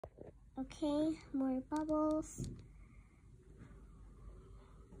Okay, more bubbles.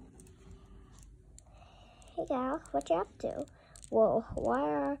 Hey gal, what you up to? Whoa,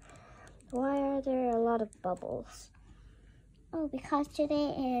 why are there a lot of bubbles? Oh, because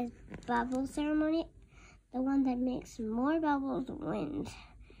today is bubble ceremony. The one that makes more bubbles wins.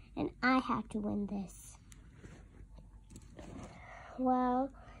 And I have to win this. Well,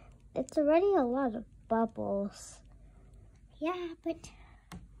 it's already a lot of bubbles. Yeah, but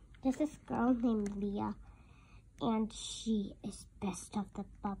there's this girl named Leah, and she is best of the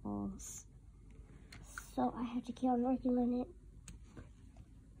bubbles. So I have to keep on working on it.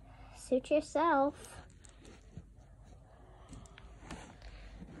 Suit yourself.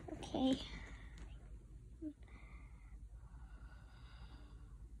 Okay.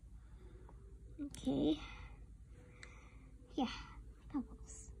 Okay. Yeah,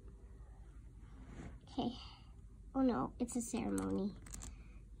 bubbles. Okay. Oh no, it's a ceremony.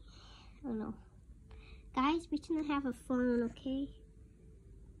 Oh no. Guys, pretend to have a phone, okay?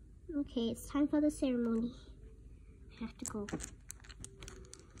 Okay, it's time for the ceremony. I have to go.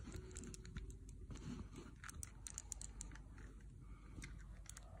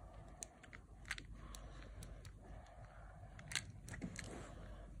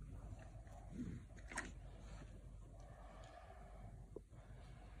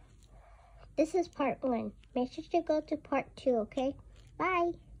 This is part 1. Make sure to go to part 2, okay?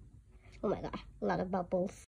 Bye. Oh my god, a lot of bubbles.